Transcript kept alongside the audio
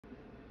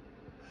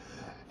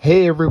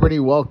Hey everybody,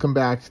 welcome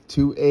back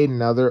to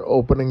another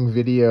opening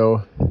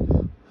video.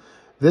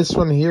 This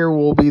one here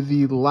will be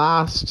the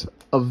last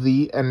of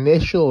the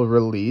initial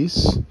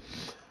release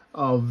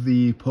of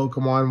the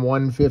Pokemon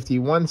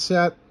 151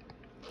 set,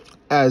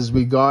 as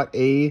we got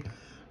a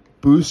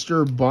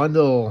booster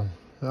bundle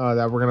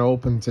that we're going to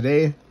open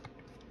today.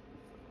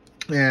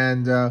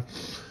 And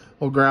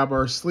we'll grab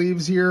our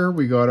sleeves here.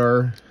 We got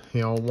our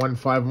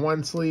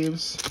 151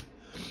 sleeves.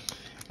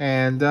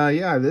 And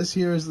yeah, this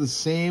here is the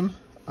same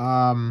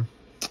box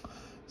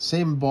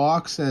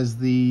as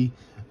the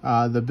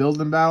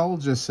build and battle.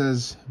 Just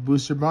says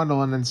booster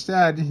bundle, and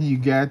instead you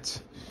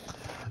get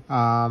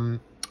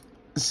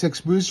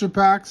 6 booster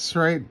packs,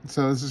 right?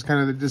 So this is kind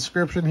of the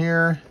description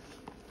here.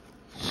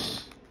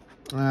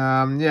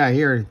 Yeah,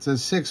 here it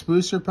says 6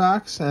 booster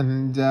packs,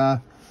 and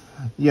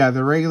yeah,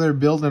 the regular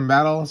build and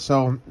battle.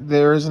 So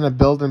there isn't a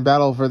build and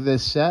battle for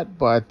this set,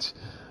 but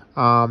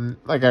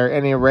like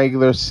any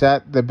regular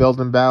set, the build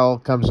and battle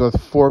comes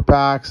with 4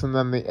 packs, and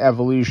then the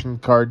evolution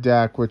card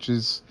deck, which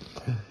is,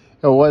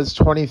 it was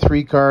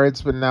 23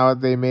 cards, but now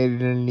they made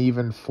it an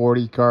even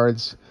 40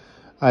 cards,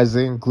 as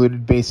they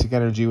included basic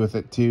energy with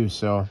it too.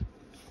 So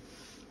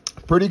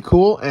pretty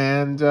cool,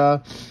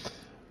 and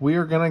we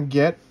are gonna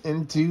get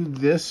into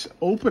this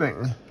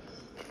opening.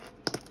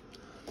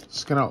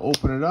 Just gonna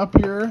open it up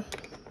here.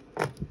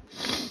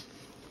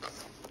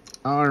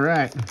 All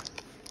right.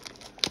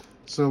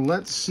 So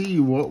let's see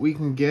what we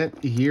can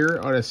get here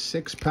out of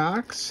 6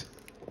 packs.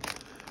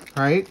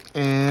 All right,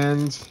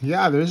 and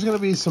yeah, there's going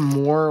to be some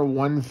more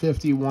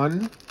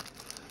 151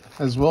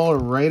 as well,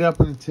 right up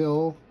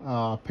until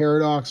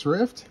Paradox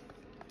Rift,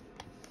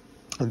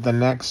 the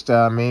next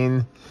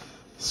main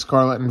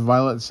Scarlet and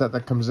Violet set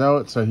that comes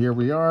out. So here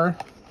we are.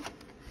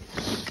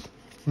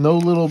 No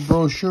little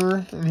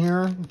brochure in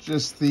here,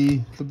 just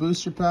the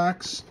booster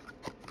packs.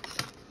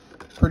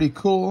 Pretty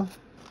cool.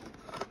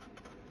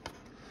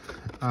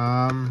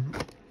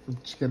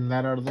 Just getting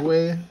that out of the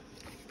way.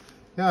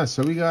 Yeah,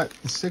 so we got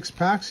 6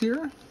 packs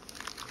here.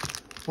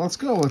 Let's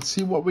go. Let's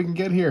see what we can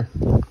get here.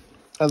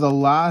 The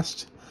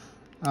last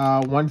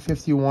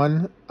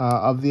 151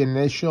 of the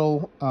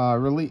initial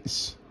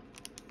release.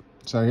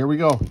 So here we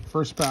go.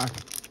 First pack.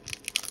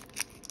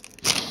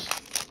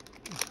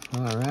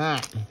 All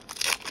right.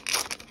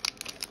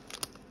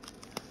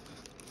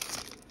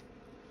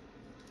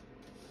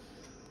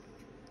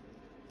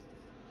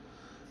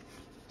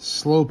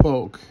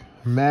 Slowpoke,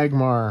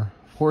 Magmar,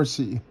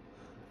 Horsey,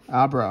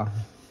 Abra,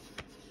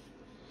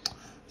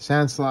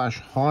 Sandslash,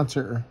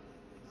 Haunter,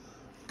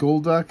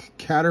 Golduck,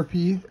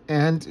 Caterpie,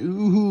 and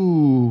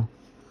ooh,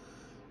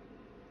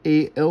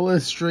 a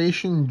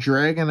illustration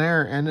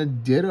Dragonair and a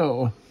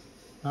Ditto.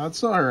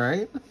 That's all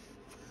right.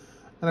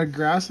 And a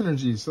Grass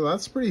Energy, so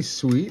that's pretty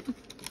sweet.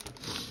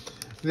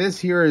 This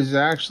here is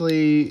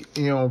actually,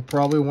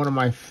 probably one of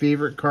my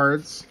favorite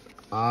cards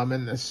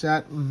in the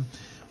set.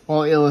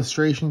 All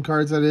illustration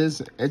cards, that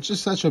is. It's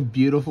just such a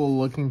beautiful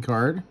looking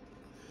card.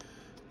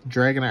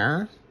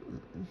 Dragonair.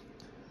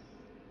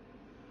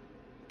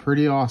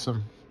 Pretty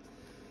awesome.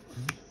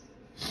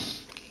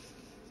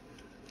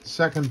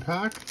 Second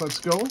pack. Let's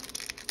go.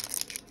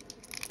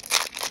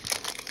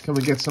 Can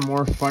we get some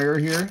more fire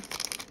here?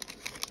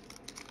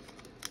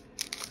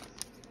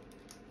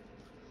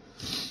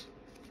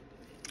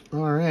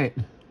 Alright.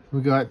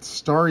 We got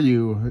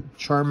Staryu,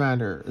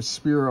 Charmander,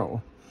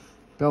 Spearow,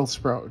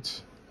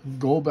 Bellsprout,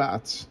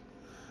 Golbats,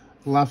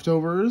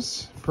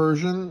 Leftovers,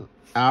 Persian,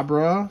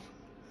 Abra,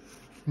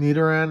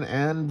 Nidoran,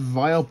 and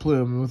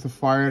Vileplume with the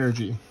fire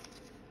energy.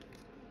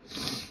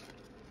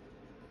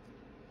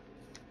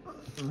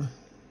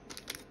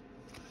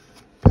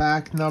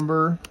 Pack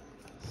number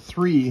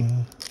 3.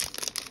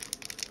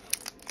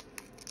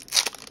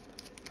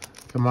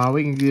 Come on,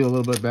 we can do a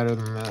little bit better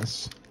than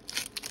this.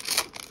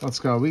 Let's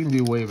go. We can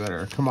do way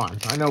better. Come on.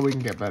 I know we can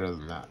get better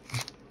than that.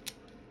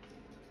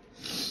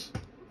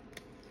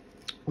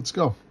 Let's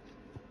go.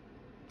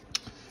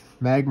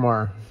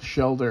 Magmar,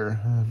 Shelder,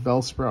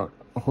 Bellsprout,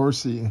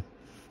 Horsey,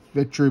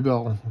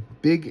 Victreebel,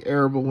 Big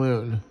Air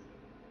Balloon,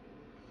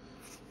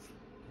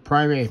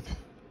 Primeape,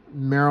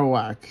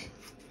 Marowak,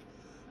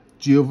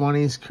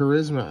 Giovanni's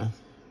Charisma,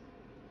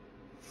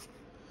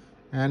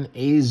 and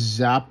a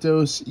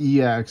Zapdos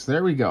EX.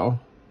 There we go.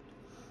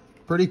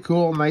 Pretty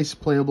cool, nice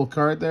playable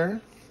card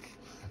there.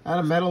 And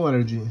a Metal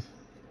Energy.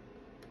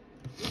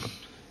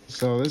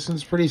 So this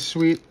one's pretty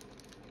sweet.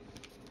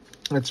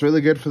 It's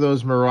really good for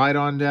those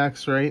Miraidon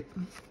decks, right?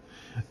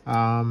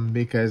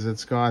 Because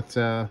it's got,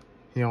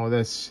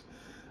 this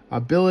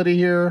ability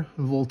here,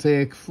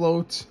 Voltaic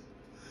Float.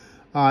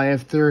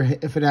 If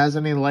it has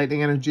any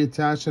lightning energy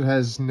attached, it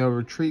has no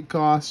retreat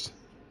cost.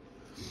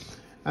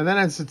 And then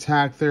its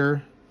attack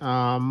there,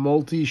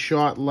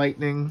 multi-shot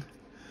lightning.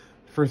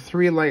 For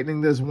 3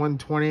 lightning, does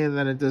 120, and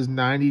then it does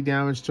 90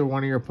 damage to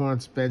one of your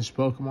opponent's benched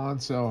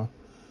Pokemon. So,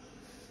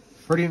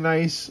 pretty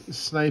nice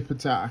snipe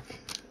attack.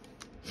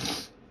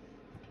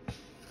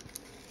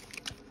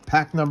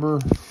 Pack number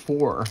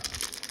 4.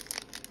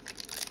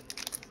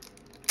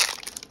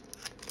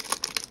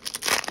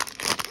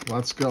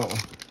 Let's go.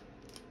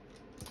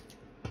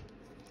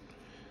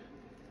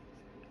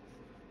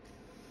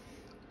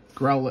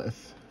 Growlithe,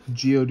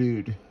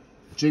 Geodude,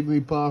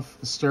 Jigglypuff,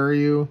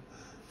 Staryu,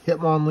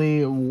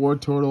 Hitmonlee,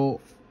 Wartortle,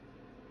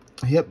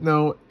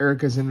 Hypno,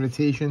 Erica's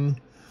Invitation,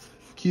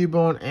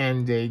 Cubone,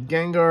 and a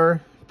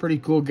Gengar. Pretty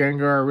cool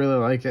Gengar, I really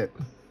like it.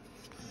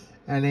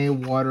 And a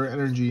Water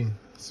Energy.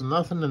 So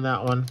nothing in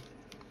that one.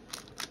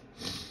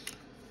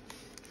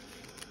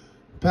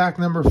 Pack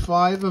number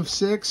 5 of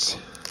 6.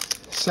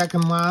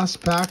 Second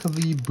last pack of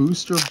the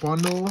booster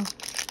bundle.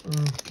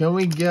 Can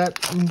we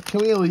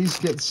at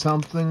least get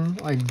something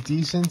like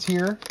decent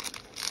here?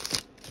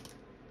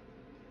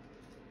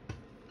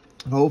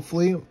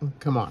 Hopefully.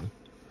 Come on.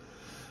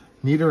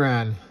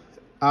 Nidoran,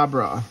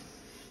 Abra,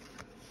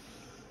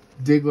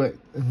 Diglett,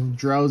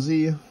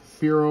 Drowsy,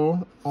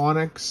 Fearow,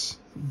 Onix,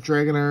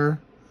 Dragonair,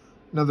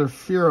 another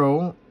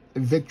Fearow,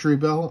 Victory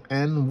Bell,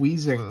 and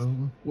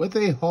Weezing with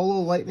a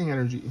Holo Lightning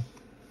Energy.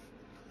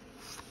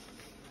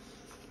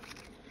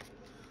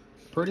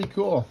 Pretty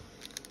cool.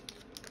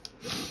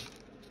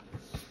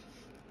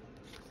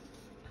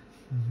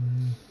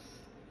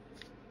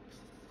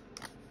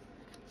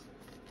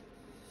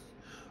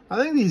 I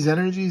think these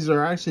energies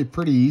are actually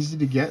pretty easy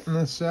to get in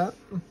this set.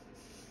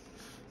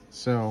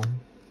 So,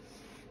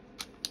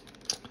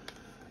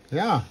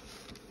 yeah.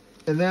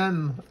 And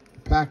then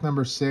pack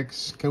number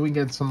 6. Can we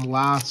get some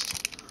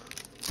last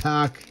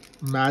pack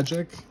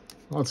magic?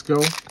 Let's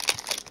go.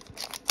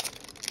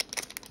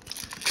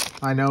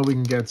 I know we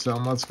can get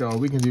some. Let's go.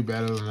 We can do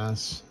better than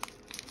this.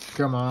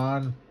 Come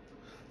on.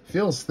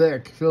 Feels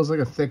thick. Feels like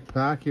a thick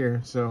pack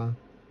here. So,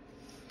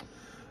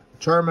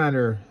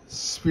 Charmander,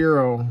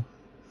 Spearow,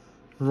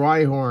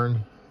 Rhyhorn,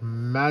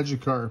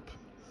 Magikarp,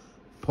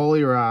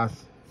 Poliwrath,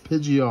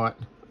 Pidgeot,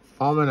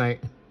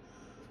 Almanite,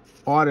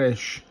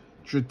 Oddish,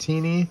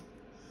 Dratini,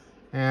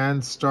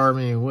 and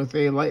Starmie with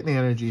a Lightning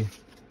Energy.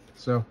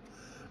 So,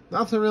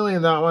 nothing really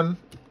in that one.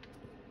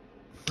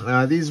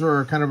 These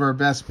were kind of our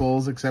best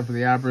pulls, except for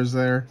the Abras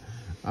there.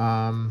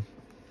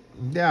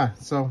 Yeah,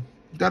 so,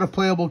 got a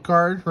playable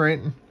card, right?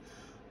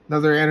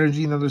 Another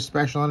energy, another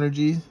special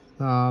energy,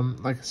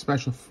 like a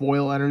special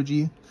foil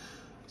energy.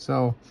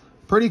 So,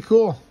 pretty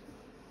cool.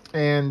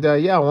 And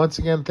yeah, once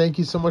again, thank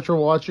you so much for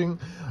watching.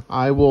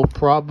 I will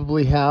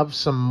probably have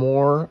some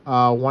more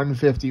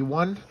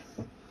 151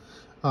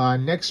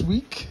 next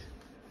week,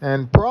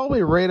 and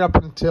probably right up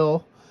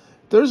until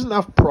there's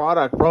enough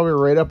product, probably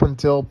right up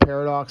until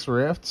Paradox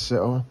Rift.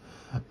 So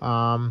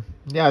yeah,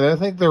 I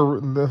think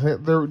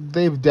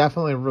they've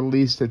definitely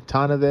released a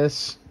ton of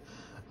this,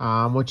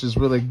 which is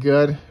really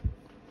good.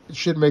 It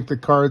should make the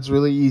cards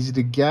really easy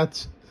to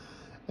get.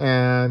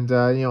 And,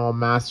 you know, a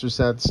master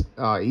set's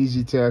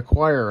easy to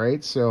acquire,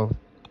 right? So,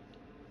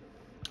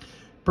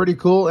 pretty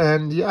cool.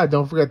 And, yeah,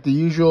 don't forget the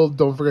usual.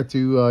 Don't forget to,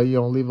 you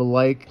know, leave a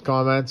like,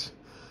 comment,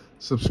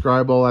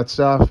 subscribe, all that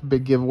stuff.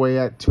 Big giveaway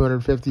at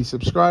 250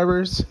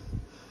 subscribers.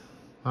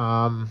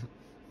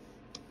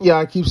 Yeah,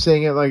 I keep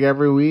saying it like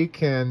every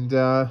week. And, you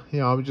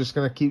know, I'm just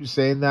going to keep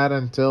saying that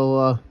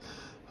until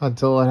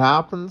it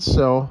happens.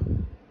 So,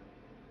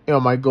 you know,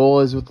 my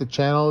goal is with the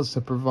channel is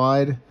to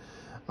provide,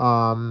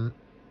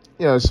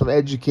 you know, some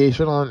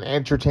educational and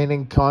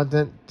entertaining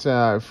content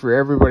for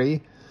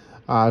everybody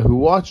who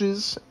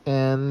watches.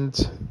 And,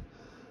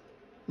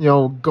 you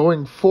know,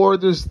 going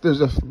forward, there's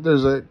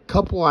a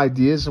couple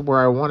ideas where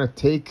I want to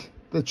take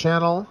the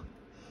channel,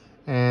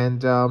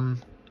 and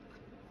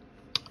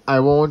I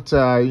won't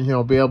you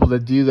know, be able to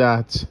do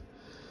that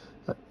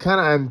kind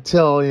of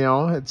until, you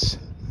know, it's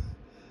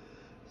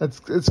a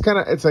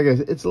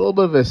little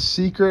bit of a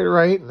secret,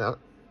 right?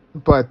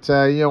 But,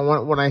 you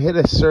know, when I hit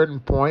a certain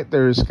point,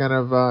 there's kind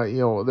of, you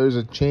know, there's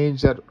a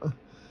change that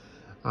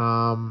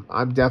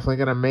I'm definitely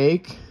going to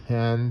make,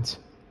 and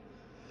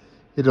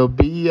it'll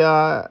be,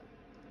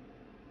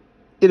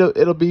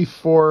 it'll be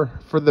for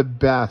the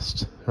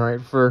best,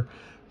 right? For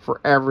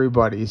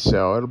everybody.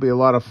 So it'll be a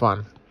lot of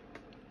fun.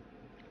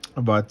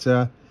 But,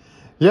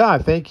 yeah,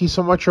 thank you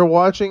so much for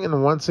watching,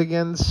 and once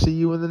again, see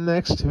you in the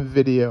next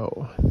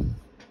video.